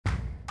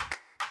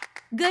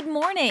Good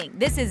morning.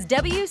 This is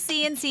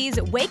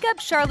WCNC's Wake Up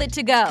Charlotte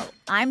to Go.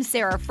 I'm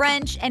Sarah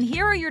French, and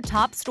here are your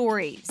top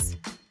stories.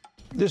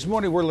 This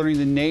morning, we're learning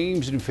the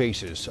names and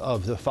faces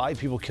of the 5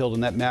 people killed in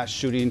that mass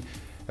shooting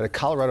at a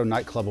Colorado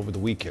nightclub over the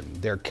weekend.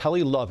 They're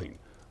Kelly Loving,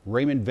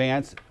 Raymond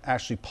Vance,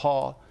 Ashley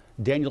Paul,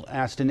 Daniel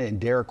Aston, and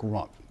Derek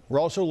Rump. We're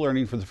also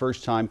learning for the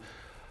first time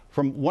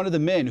from one of the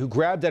men who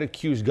grabbed that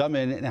accused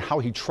gunman and how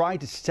he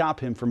tried to stop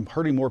him from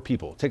hurting more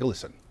people. Take a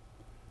listen.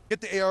 Get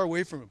the AR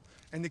away from him.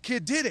 And the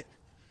kid did it.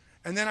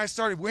 And then I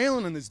started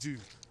wailing on this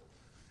dude.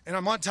 And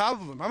I'm on top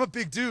of him. I'm a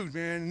big dude,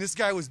 man, and this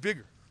guy was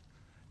bigger.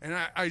 And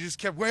I just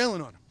kept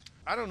wailing on him.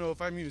 I don't know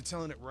if I'm even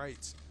telling it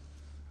right.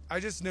 I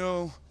just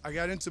know I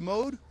got into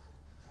mode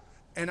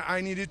and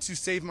I needed to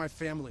save my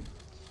family.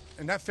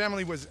 And that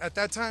family was, at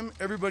that time,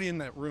 everybody in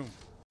that room.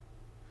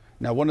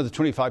 Now, one of the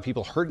 25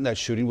 people hurt in that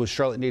shooting was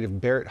Charlotte native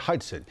Barrett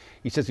Hudson.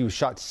 He says he was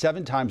shot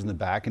 7 times in the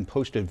back and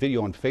posted a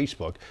video on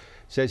Facebook.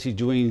 Says he's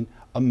doing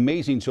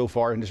amazing so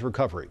far in his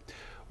recovery.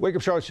 Wake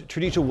Up Charlotte's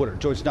Tradisha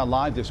Woodard joins us now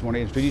live this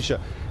morning. And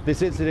Tradisha,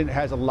 this incident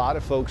has a lot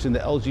of folks in the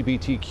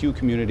LGBTQ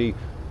community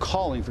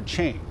calling for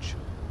change.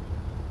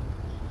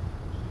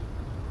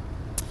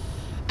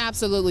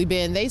 Absolutely,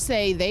 Ben. They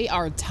say they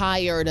are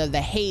tired of the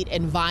hate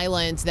and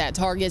violence that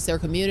targets their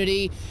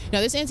community.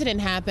 Now, this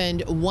incident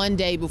happened one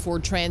day before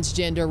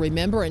Transgender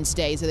Remembrance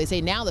Day, so they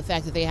say now the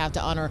fact that they have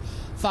to honor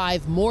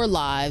 5 more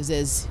lives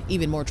is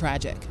even more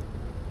tragic.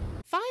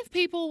 5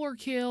 people were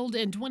killed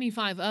and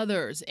 25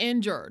 others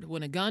injured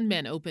when a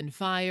gunman opened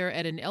fire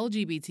at an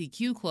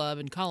LGBTQ club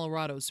in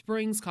Colorado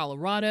Springs,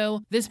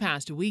 Colorado, this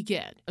past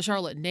weekend. A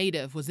Charlotte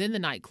native was in the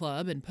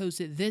nightclub and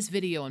posted this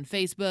video on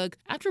Facebook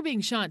after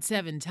being shot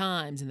 7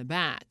 times in the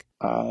back.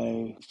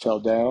 I fell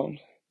down.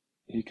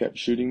 He kept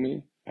shooting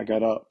me. I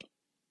got up.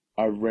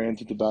 I ran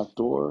to the back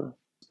door.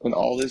 And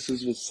all this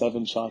is with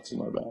 7 shots in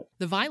my back.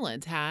 The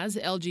violence has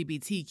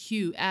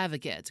LGBTQ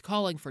advocates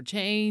calling for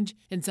change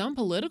and some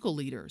political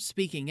leaders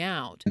speaking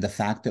out. The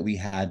fact that we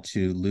had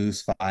to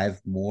lose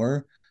 5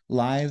 more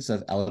lives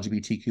of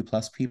LGBTQ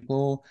plus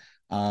people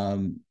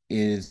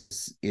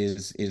is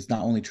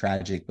not only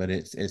tragic, but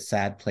it's a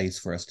sad place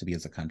for us to be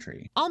as a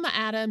country. Alma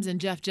Adams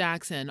and Jeff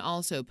Jackson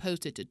also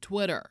posted to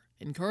Twitter,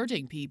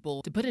 encouraging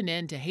people to put an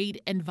end to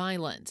hate and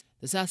violence.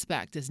 The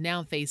suspect is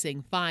now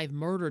facing 5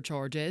 murder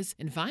charges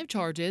and 5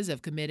 charges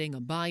of committing a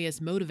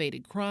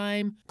bias-motivated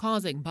crime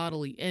causing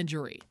bodily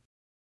injury.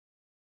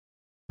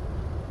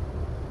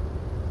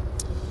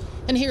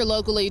 And here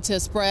locally, to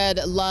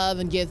spread love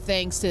and give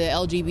thanks to the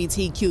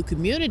LGBTQ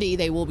community,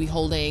 they will be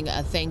holding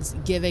a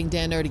Thanksgiving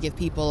dinner to give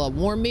people a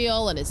warm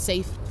meal and a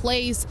safe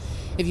place.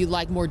 If you'd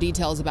like more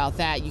details about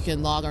that, you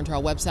can log onto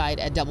our website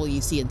at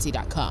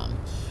WCNC.com.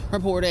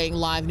 Reporting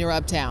live near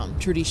Uptown,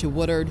 Tradisha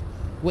Woodard,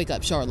 Wake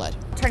Up Charlotte.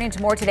 Turning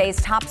to more today's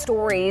top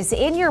stories.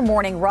 In your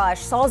morning rush,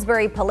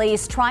 Salisbury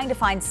police trying to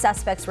find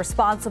suspects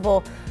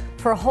responsible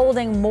for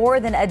holding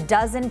more than a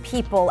dozen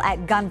people at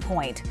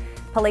gunpoint.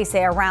 Police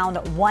say around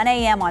 1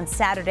 a.m. on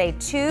Saturday,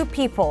 2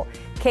 people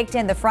kicked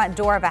in the front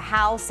door of a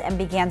house and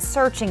began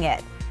searching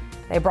it.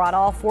 They brought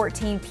all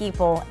 14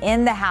 people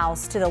in the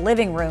house to the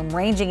living room,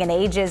 ranging in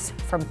ages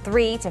from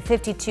 3 to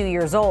 52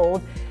 years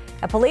old.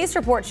 A police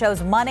report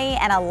shows money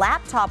and a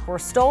laptop were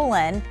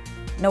stolen.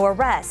 No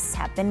arrests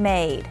have been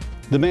made.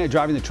 The man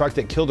driving the truck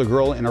that killed a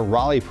girl in a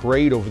Raleigh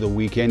parade over the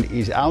weekend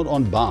is out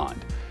on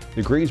bond.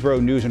 The Greensboro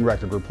News and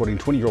Record reporting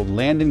 20-year-old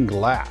Landon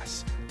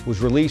Glass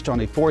was released on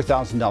a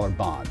 $4,000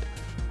 bond.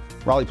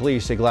 Raleigh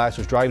police say Glass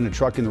was driving a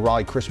truck in the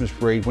Raleigh Christmas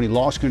parade when he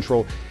lost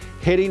control,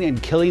 hitting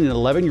and killing an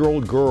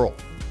 11-year-old girl.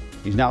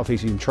 He's now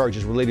facing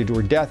charges related to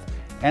her death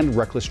and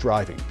reckless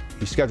driving.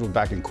 He's scheduled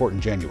back in court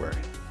in January.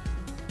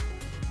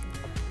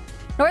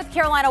 North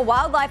Carolina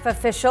wildlife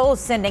officials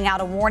sending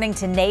out a warning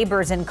to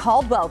neighbors in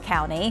Caldwell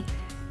County.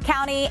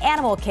 County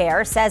Animal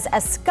Care says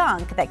a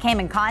skunk that came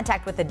in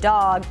contact with a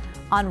dog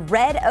on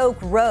Red Oak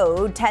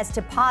Road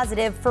tested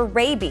positive for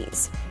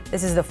rabies.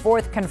 This is the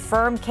 4th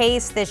confirmed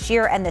case this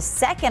year and the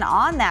 2nd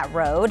on that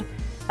road.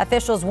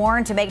 Officials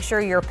warn to make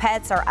sure your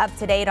pets are up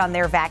to date on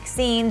their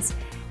vaccines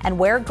and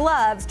wear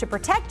gloves to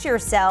protect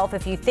yourself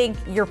if you think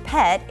your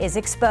pet is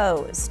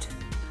exposed.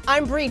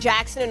 I'm Bree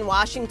Jackson in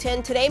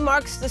Washington. Today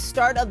marks the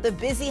start of the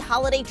busy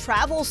holiday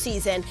travel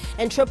season,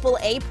 and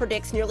AAA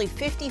predicts nearly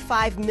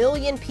 55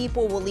 million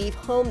people will leave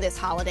home this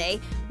holiday.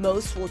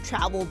 Most will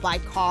travel by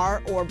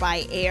car or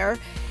by air.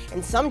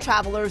 And some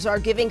travelers are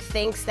giving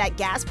thanks that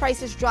gas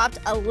prices dropped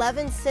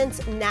 11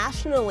 cents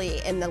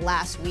nationally in the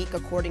last week,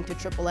 according to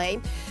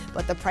AAA.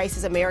 But the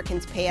prices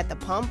Americans pay at the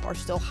pump are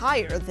still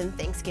higher than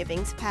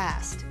Thanksgiving's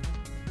past.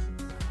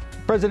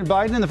 President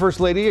Biden and the First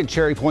Lady at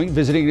Cherry Point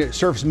visiting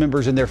service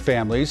members and their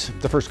families.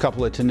 The first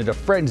couple attended a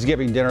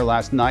Friendsgiving dinner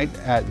last night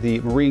at the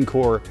Marine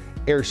Corps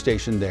Air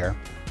Station there.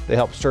 They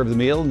helped serve the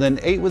meal and then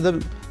ate with the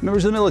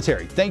members of the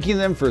military, thanking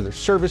them for their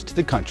service to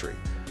the country.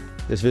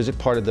 This visit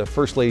part of the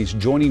First Lady's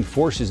Joining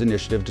Forces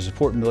initiative to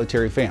support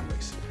military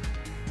families.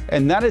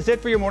 And that is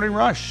it for your morning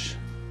rush.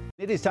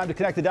 It is time to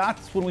connect the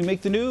dots when we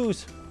make the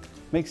news.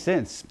 Makes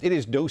sense. It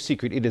is no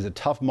secret it is a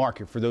tough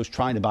market for those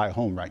trying to buy a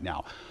home right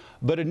now.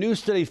 But a new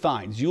study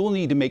finds you will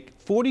need to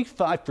make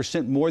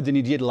 45% more than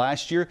you did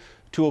last year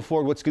to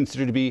afford what's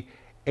considered to be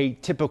a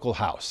typical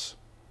house.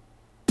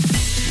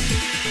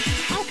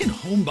 How can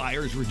home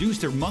buyers reduce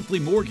their monthly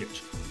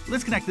mortgage?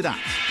 Let's connect the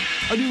dots.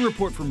 A new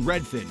report from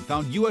Redfin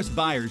found U.S.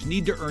 buyers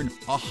need to earn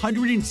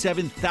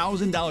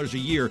 $107,000 a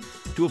year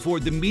to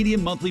afford the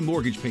median monthly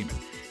mortgage payment.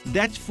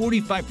 That's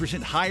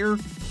 45% higher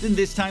than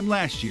this time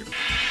last year.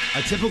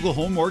 A typical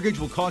home mortgage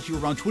will cost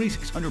you around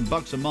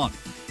 $2,600 a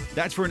month.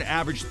 That's for an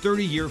average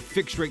 30-year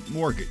fixed-rate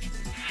mortgage.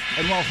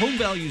 And while home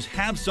values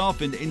have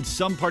softened in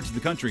some parts of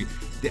the country,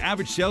 the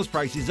average sales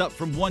price is up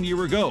from 1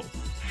 year ago.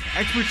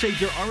 Experts say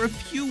there are a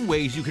few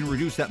ways you can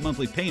reduce that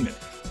monthly payment.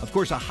 Of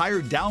course, a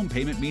higher down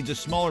payment means a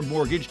smaller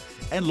mortgage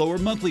and lower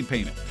monthly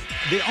payment.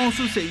 They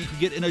also say you can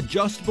get an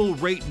adjustable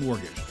rate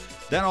mortgage.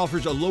 That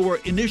offers a lower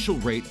initial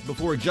rate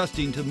before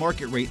adjusting to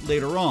market rate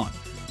later on.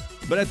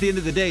 But at the end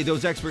of the day,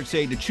 those experts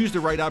say to choose the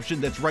right option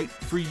that's right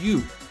for you.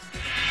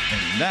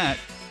 And that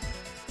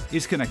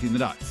is Connecting the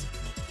Dots.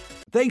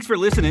 Thanks for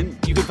listening.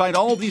 You can find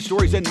all of these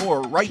stories and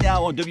more right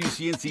now on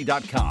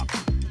WCNC.com.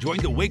 Join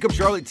the Wake Up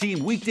Charlotte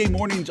team weekday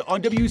mornings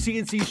on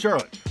WCNC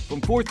Charlotte from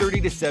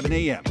 4:30 to 7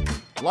 a.m.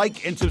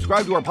 Like and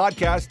subscribe to our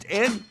podcast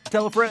and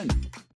tell a friend.